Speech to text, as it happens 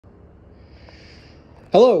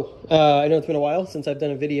Hello. I know it's been a while since I've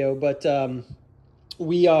done a video, but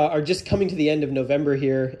we are just coming to the end of November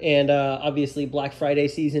here, and obviously Black Friday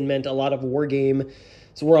season meant a lot of wargame.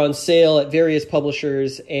 So we're on sale at various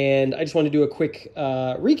publishers, and I just want to do a quick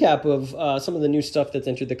recap of some of the new stuff that's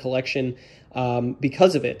entered the collection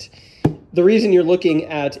because of it. The reason you're looking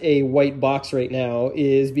at a white box right now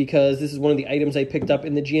is because this is one of the items I picked up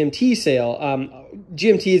in the GMT sale.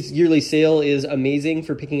 GMT's yearly sale is amazing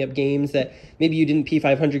for picking up games that maybe you didn't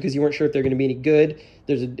P500 because you weren't sure if they're going to be any good.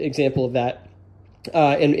 There's an example of that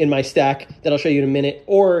in my stack that I'll show you in a minute.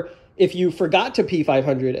 Or if you forgot to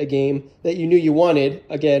P500 a game that you knew you wanted,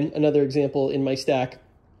 again, another example in my stack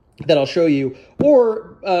that I'll show you, or,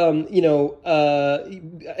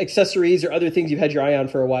 accessories or other things you've had your eye on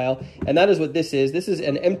for a while. And that is what this is. This is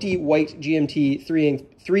an empty white GMT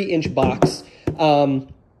 3-inch box.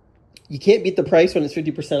 You can't beat the price when it's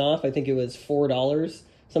 50% off. I think it was $4,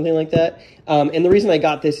 something like that. And the reason I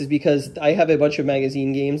got this is because I have a bunch of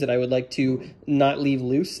magazine games that I would like to not leave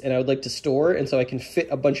loose and I would like to store. And so I can fit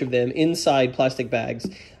a bunch of them inside plastic bags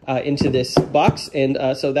into this box. And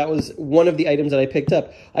so that was one of the items that I picked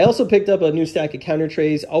up. I also picked up a new stack of counter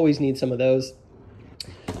trays. Always need some of those.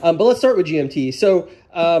 But let's start with GMT. So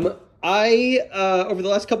over the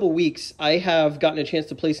last couple of weeks, I have gotten a chance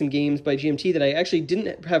to play some games by GMT that I actually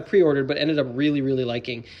didn't have pre-ordered, but ended up really, really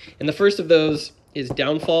liking. And the first of those is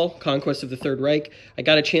Downfall, Conquest of the Third Reich. I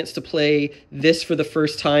got a chance to play this for the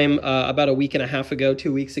first time about a week and a half ago,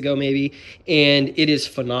 2 weeks ago maybe, and it is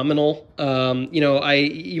phenomenal.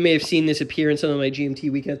 You may have seen this appear in some of my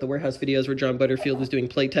GMT Weekend at the Warehouse videos where John Butterfield was doing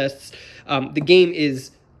play tests. The game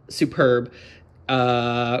is superb.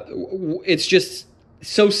 It's just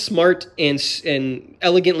so smart and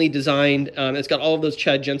elegantly designed. It's got all of those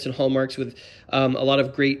Chad Jensen hallmarks with a lot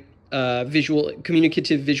of great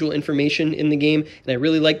communicative visual information in the game. And I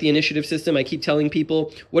really like the initiative system. I keep telling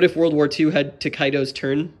people, what if World War II had Takedo's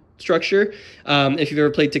turn structure? If you've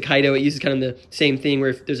ever played Takedo, it uses kind of the same thing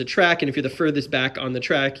where if there's a track and if you're the furthest back on the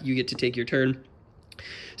track, you get to take your turn.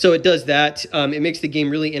 So it does that. It makes the game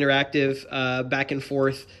really interactive, back and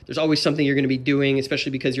forth. There's always something you're going to be doing,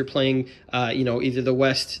 especially because you're playing, either the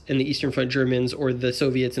West and the Eastern Front Germans or the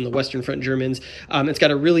Soviets and the Western Front Germans. It's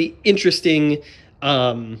got a really interesting,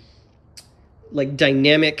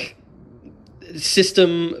 dynamic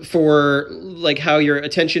system for how your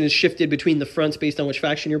attention is shifted between the fronts based on which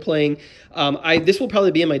faction you're playing. This will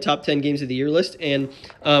probably be in my top 10 games of the year list, and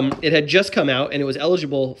it had just come out and it was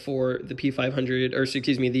eligible for the P500, or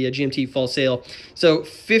excuse me, the GMT fall sale. So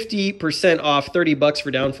 50% off, $30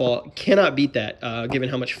 for Downfall. Cannot beat that, given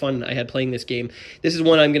how much fun I had playing this game. This is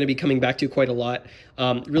one I'm going to be coming back to quite a lot.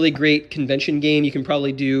 Really great convention game. You can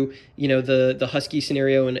probably do, the Husky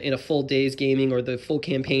scenario in a full day's gaming, or the full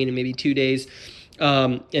campaign in maybe 2 days.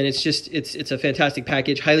 And it's a fantastic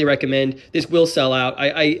package. Highly recommend. This will sell out.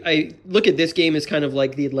 I look at this game as kind of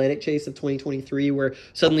like the Atlantic Chase of 2023, where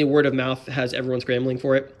suddenly word of mouth has everyone scrambling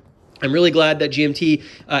for it. I'm really glad that GMT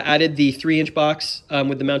added the 3-inch box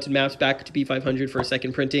with the mounted maps back to P500 for a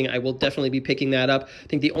second printing. I will definitely be picking that up. I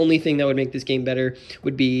think the only thing that would make this game better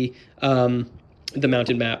would be the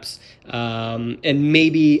mounted maps, and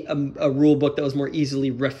maybe a rule book that was more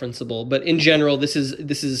easily referenceable. But in general, this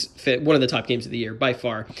is one of the top games of the year by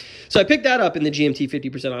far. So I picked that up in the GMT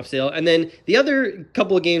 50% off sale. And then the other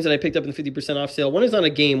couple of games that I picked up in the 50% off sale, one is not a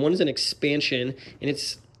game, one is an expansion, and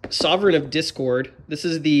it's Sovereign of Discord. This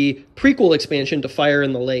is the prequel expansion to Fire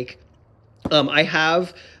in the Lake. I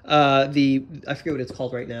have I forget what it's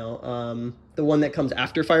called right now, the one that comes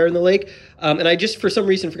after Fire in the Lake, and I just for some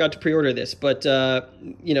reason forgot to pre-order this, but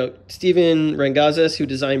Steven Rangazas, who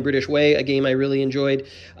designed British Way, a game I really enjoyed,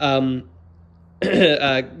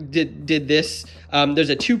 did this. There's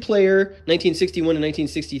a 2-player 1961 and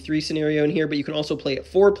 1963 scenario in here, but you can also play it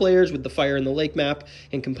 4 players with the Fire in the Lake map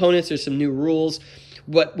and components. There's some new rules.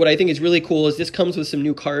 What I think is really cool is this comes with some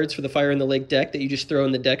new cards for the Fire in the Lake deck that you just throw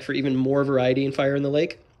in the deck for even more variety in Fire in the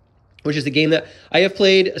Lake, which is a game that I have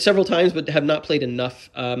played several times but have not played enough,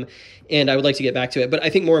 and I would like to get back to it. But I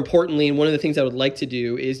think more importantly, and one of the things I would like to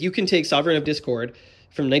do, is you can take Sovereign of Discord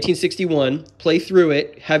from 1961, play through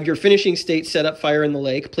it, have your finishing state set up Fire in the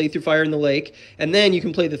Lake, play through Fire in the Lake, and then you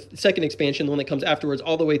can play the second expansion, the one that comes afterwards,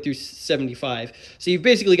 all the way through 75. So you've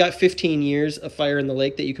basically got 15 years of Fire in the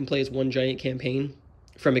Lake that you can play as one giant campaign,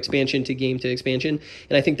 from expansion to game to expansion.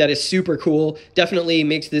 And I think that is super cool. Definitely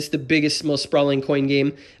makes this the biggest, most sprawling coin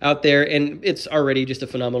game out there, and it's already just a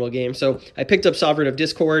phenomenal game. So I picked up Sovereign of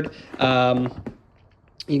Discord. You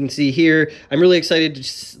can see here, I'm really excited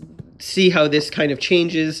see how this kind of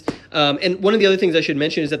changes. And one of the other things I should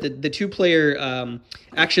mention is that the two-player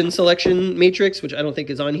action selection matrix, which I don't think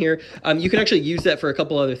is on here, you can actually use that for a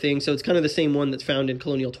couple other things. So it's kind of the same one that's found in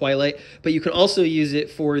Colonial Twilight, but you can also use it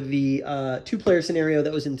for the two-player scenario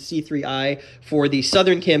that was in C3I for the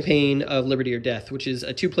Southern campaign of Liberty or Death, which is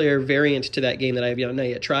a two-player variant to that game that I have not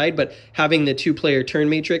yet tried, but having the two-player turn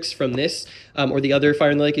matrix from this or the other Fire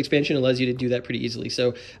in the Lake expansion allows you to do that pretty easily.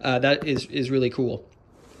 So that is really cool.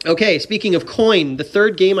 Okay, speaking of coin, the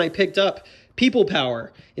third game I picked up, People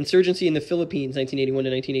Power, Insurgency in the Philippines, 1981 to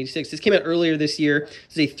 1986. This came out earlier this year.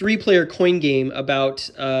 It's a three-player coin game about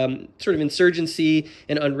sort of insurgency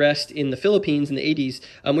and unrest in the Philippines in the 80s,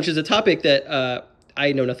 which is a topic that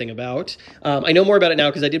I know nothing about. I know more about it now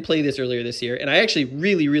because I did play this earlier this year, and I actually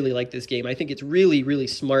really, really like this game. I think it's really, really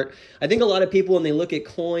smart. I think a lot of people, when they look at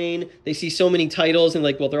Coin, they see so many titles and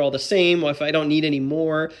like, well, they're all the same. Well, if I don't need any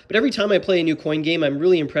more. But every time I play a new Coin game, I'm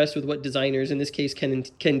really impressed with what designers, in this case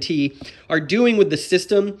Ken T, are doing with the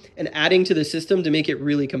system and adding to the system to make it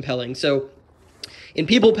really compelling. So in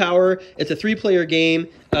People Power, it's a three-player game.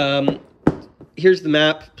 Here's the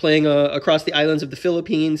map playing across the islands of the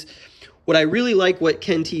Philippines. What I really like what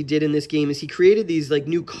Ken T did in this game is he created these like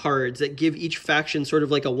new cards that give each faction sort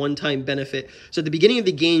of like a one-time benefit. So at the beginning of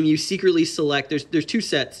the game, you secretly select, there's two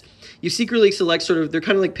sets. You secretly select sort of, they're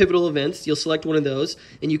kind of like pivotal events. You'll select one of those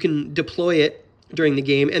and you can deploy it during the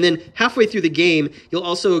game. And then halfway through the game, you'll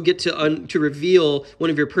also get to reveal one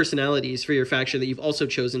of your personalities for your faction that you've also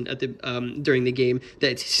chosen at the during the game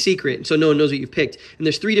that's secret, so no one knows what you've picked. And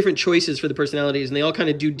there's three different choices for the personalities, and they all kind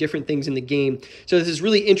of do different things in the game. So there's this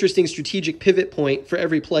really interesting strategic pivot point for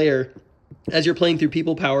every player as you're playing through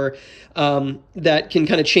People Power that can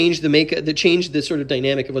kind of change the sort of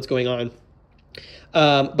dynamic of what's going on.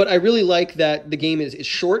 But I really like that the game is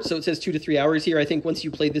short, so it says 2 to 3 hours here. I think once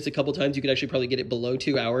you played this a couple times, you could actually probably get it below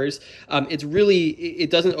 2 hours. It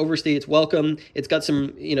doesn't overstay its welcome. It's got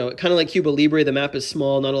some, kind of like Cuba Libre, the map is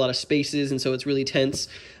small, not a lot of spaces, and so it's really tense.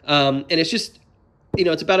 And it's just,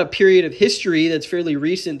 it's about a period of history that's fairly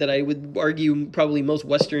recent that I would argue probably most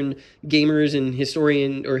Western gamers and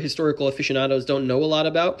historical aficionados don't know a lot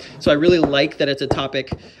about. So I really like that it's a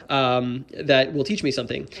topic that will teach me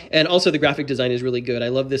something. And also the graphic design is really good. I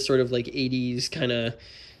love this sort of like 80s kind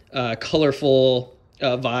of colorful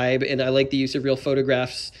vibe, and I like the use of real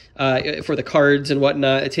photographs for the cards and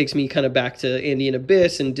whatnot. It takes me kind of back to Andean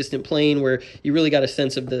Abyss and Distant Plain, where you really got a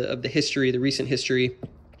sense of the history, the recent history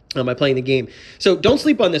by playing the game. So don't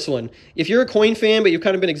sleep on this one. If you're a coin fan, but you've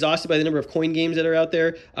kind of been exhausted by the number of coin games that are out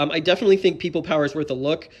there, I definitely think People Power is worth a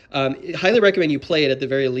look. Highly recommend you play it at the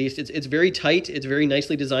very least. It's very tight. It's very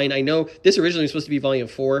nicely designed. I know this originally was supposed to be Volume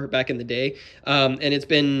 4 back in the day, and it's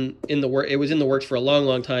been it was in the works for a long,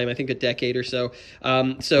 long time, I think a decade or so.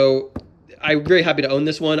 So I'm very happy to own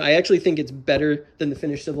this one. I actually think it's better than the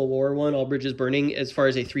Finnish Civil War one, All Bridges Burning, as far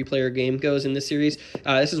as a three-player game goes in this series.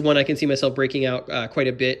 This is one I can see myself breaking out quite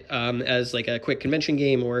a bit as like a quick convention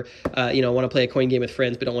game, or want to play a coin game with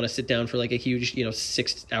friends but don't want to sit down for like a huge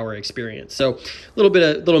 6-hour experience. So a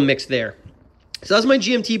little mix there. So that's my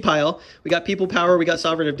GMT pile. We got People Power, we got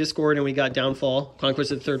Sovereign of Discord, and we got Downfall, Conquest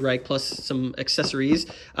of the Third Reich, plus some accessories.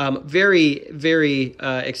 Very, very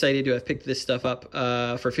excited to have picked this stuff up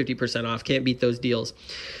for 50% off. Can't beat those deals.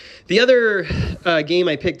 The other game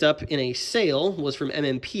I picked up in a sale was from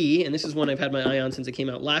MMP, and this is one I've had my eye on since it came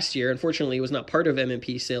out last year. Unfortunately, it was not part of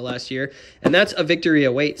MMP's sale last year, and that's A Victory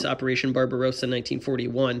Awaits, Operation Barbarossa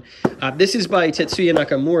 1941. This is by Tetsuya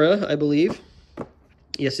Nakamura, I believe.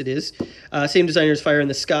 Yes, it is. Same designer as Fire in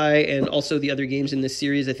the Sky, and also the other games in this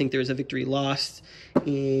series. I think there's A Victory Lost,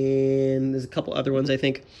 and there's a couple other ones, I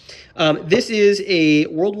think. This is a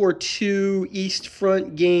World War II East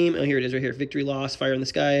Front game. Oh, here it is right here. Victory Lost, Fire in the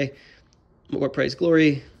Sky, What Price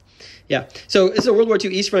Glory. Yeah, so it's a World War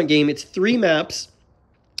II East Front game. It's 3 maps.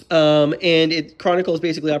 And it chronicles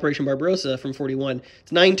basically Operation Barbarossa from 41.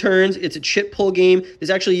 It's 9 turns. It's a chip pull game. This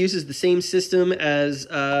actually uses the same system as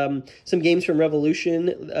some games from Revolution,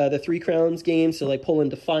 the Three Crowns games, so like Poland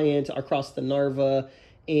Defiant, Across the Narva,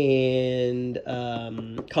 and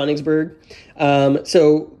Königsberg.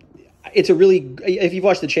 So it's a really, if you've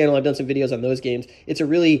watched the channel, I've done some videos on those games. It's a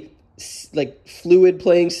really like fluid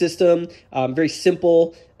playing system, very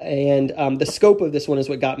simple. And the scope of this one is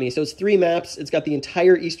what got me. So it's 3 maps. It's got the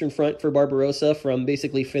entire Eastern Front for Barbarossa, from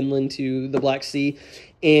basically Finland to the Black Sea.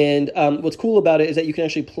 And what's cool about it is that you can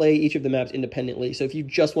actually play each of the maps independently. So if you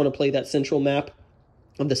just want to play that central map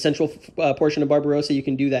of the central portion of Barbarossa, you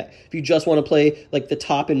can do that. If you just want to play like the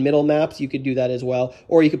top and middle maps, you could do that as well.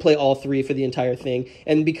 Or you could play all 3 for the entire thing.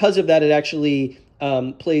 And because of that, it actually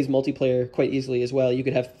plays multiplayer quite easily as well. You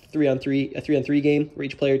could have a 3-on-3 game where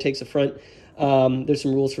each player takes a front. There's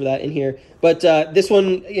some rules for that in here. But this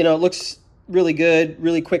one, looks really good,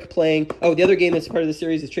 really quick playing. Oh, the other game that's part of the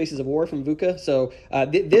series is Traces of War from VUCA. So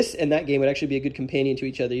this and that game would actually be a good companion to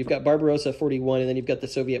each other. You've got Barbarossa 41, and then you've got the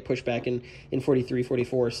Soviet pushback in 43,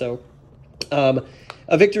 44. So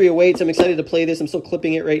a victory awaits. I'm excited to play this. I'm still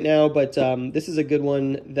clipping it right now, but this is a good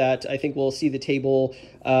one that I think we'll see the table,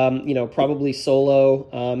 probably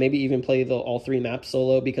solo, maybe even play all 3 maps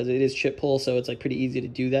solo, because it is chip pull, so it's like pretty easy to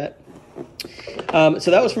do that.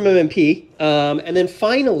 So that was from MMP. And then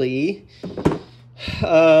finally,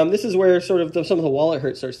 this is where sort of some of the wallet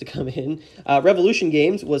hurt starts to come in. Revolution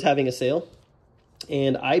Games was having a sale,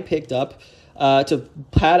 and I picked up to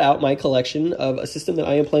pad out my collection of a system that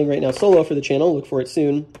I am playing right now solo for the channel. Look for it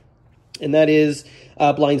soon. And that is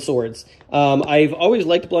Blind Swords. I've always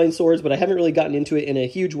liked Blind Swords, but I haven't really gotten into it in a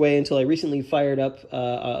huge way until I recently fired up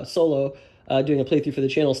solo, doing a playthrough for the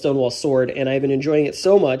channel, Stonewall Sword, and I've been enjoying it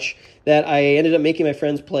so much that I ended up making my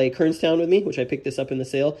friends play Kernstown with me, which I picked this up in the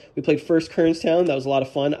sale. We played first Kernstown. That was a lot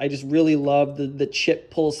of fun. I just really love the chip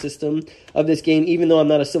pull system of this game, even though I'm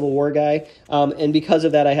not a Civil War guy. And because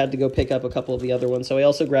of that, I had to go pick up a couple of the other ones. So I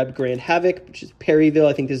also grabbed Grand Havoc, which is Perryville.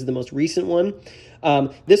 I think this is the most recent one.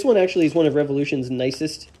 This one actually is one of Revolution's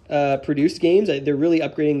nicest produced games. They're really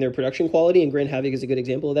upgrading their production quality, and Grand Havoc is a good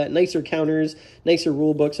example of that. Nicer counters, nicer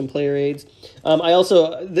rule books and player aids. I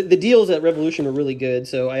also, the deals at Revolution are really good,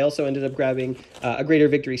 so I also ended up grabbing A Greater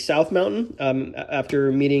Victory South Mountain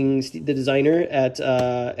after meeting the designer at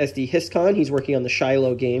SD HistCon. He's working on the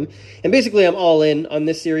Shiloh game. And basically, I'm all in on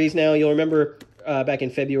this series now. You'll remember back in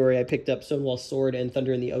February, I picked up Stonewall Sword and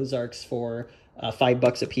Thunder in the Ozarks for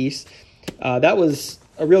 $5 a piece. That was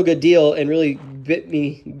a real good deal and really gave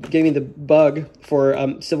me the bug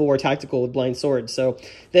for Civil War Tactical with Blind Swords. So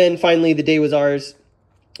then finally the day was ours.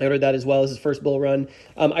 I ordered that as well as his first bull run.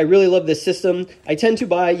 I really love this system. I tend to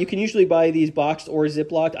buy, you can usually buy these boxed or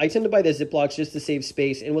ziplocked. I tend to buy the ziplocs just to save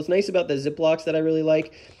space. And what's nice about the ziplocs that I really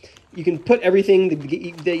like, you can put everything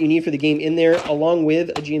that you need for the game in there along with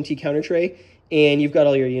a GMT counter tray, and you've got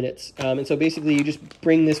all your units. And so basically you just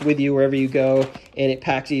bring this with you wherever you go, and it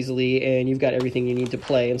packs easily, and you've got everything you need to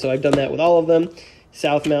play. And so I've done that with all of them.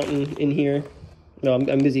 South Mountain in here. No,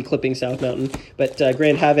 I'm busy clipping South Mountain. But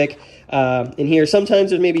Grand Havoc in here.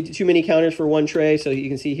 Sometimes there's maybe too many counters for one tray, so you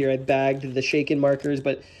can see here I bagged the shaken markers,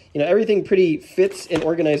 but everything pretty fits and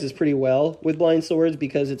organizes pretty well with Blind Swords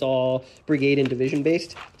because it's all brigade and division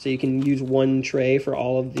based, so you can use one tray for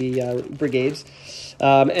all of the brigades.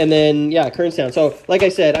 And then, yeah, Kernstown. So, like I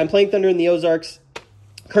said, I'm playing Thunder in the Ozarks.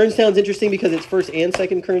 Kernstown's interesting because it's first and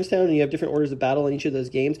second Kernstown, and you have different orders of battle in each of those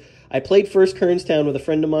games. I played first Kernstown with a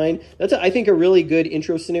friend of mine. That's, I think, a really good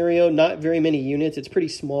intro scenario. Not very many units. It's pretty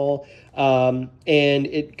small, and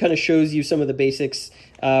it kind of shows you some of the basics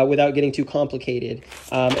without getting too complicated.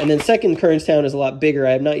 And then second Kernstown is a lot bigger.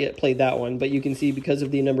 I have not yet played that one, but you can see because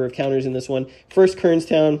of the number of counters in this one, first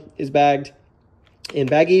Kernstown is bagged in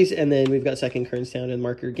baggies, and then we've got second Kernstown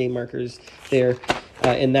and game markers there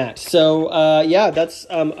in that. So yeah, that's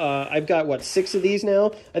I've got 6 of these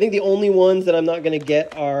now. I think the only ones that I'm not going to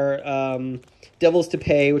get are Devils to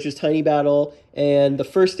Pay, which is Tiny Battle, and the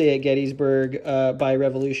First Day at Gettysburg by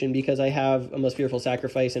Revolution, because I have a Most Fearful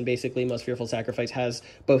Sacrifice, and basically Most Fearful Sacrifice has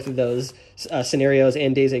both of those scenarios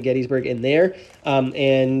and Days at Gettysburg in there,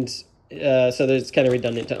 and so it's kind of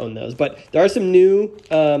redundant to own those. But there are some new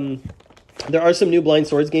Blind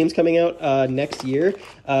Swords games coming out next year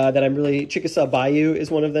that I'm really... Chickasaw Bayou is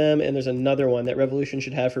one of them, and there's another one that Revolution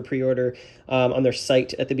should have for pre-order on their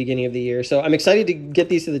site at the beginning of the year. So I'm excited to get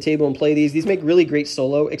these to the table and play these. These make really great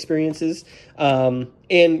solo experiences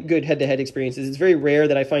and good head-to-head experiences. It's very rare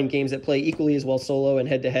that I find games that play equally as well solo and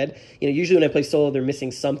head-to-head. Usually when I play solo, they're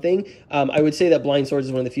missing something. I would say that Blind Swords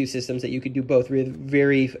is one of the few systems that you could do both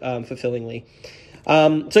very fulfillingly.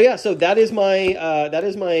 So that is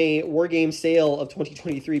my war game sale of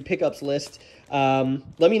 2023 pickups list. Let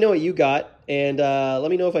me know what you got, and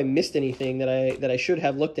let me know if I missed anything that I should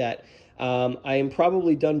have looked at. I am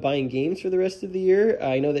probably done buying games for the rest of the year.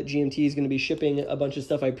 I know that GMT is going to be shipping a bunch of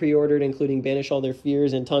stuff I pre-ordered, including Banish All Their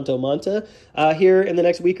Fears and Tanto Manta here in the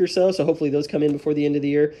next week or so. So hopefully those come in before the end of the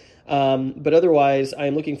year. But otherwise,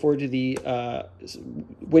 I'm looking forward to the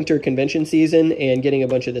winter convention season and getting a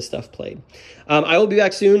bunch of this stuff played. I will be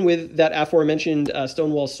back soon with that aforementioned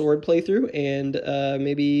Stonewall Sword playthrough and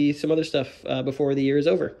maybe some other stuff before the year is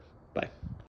over. Bye.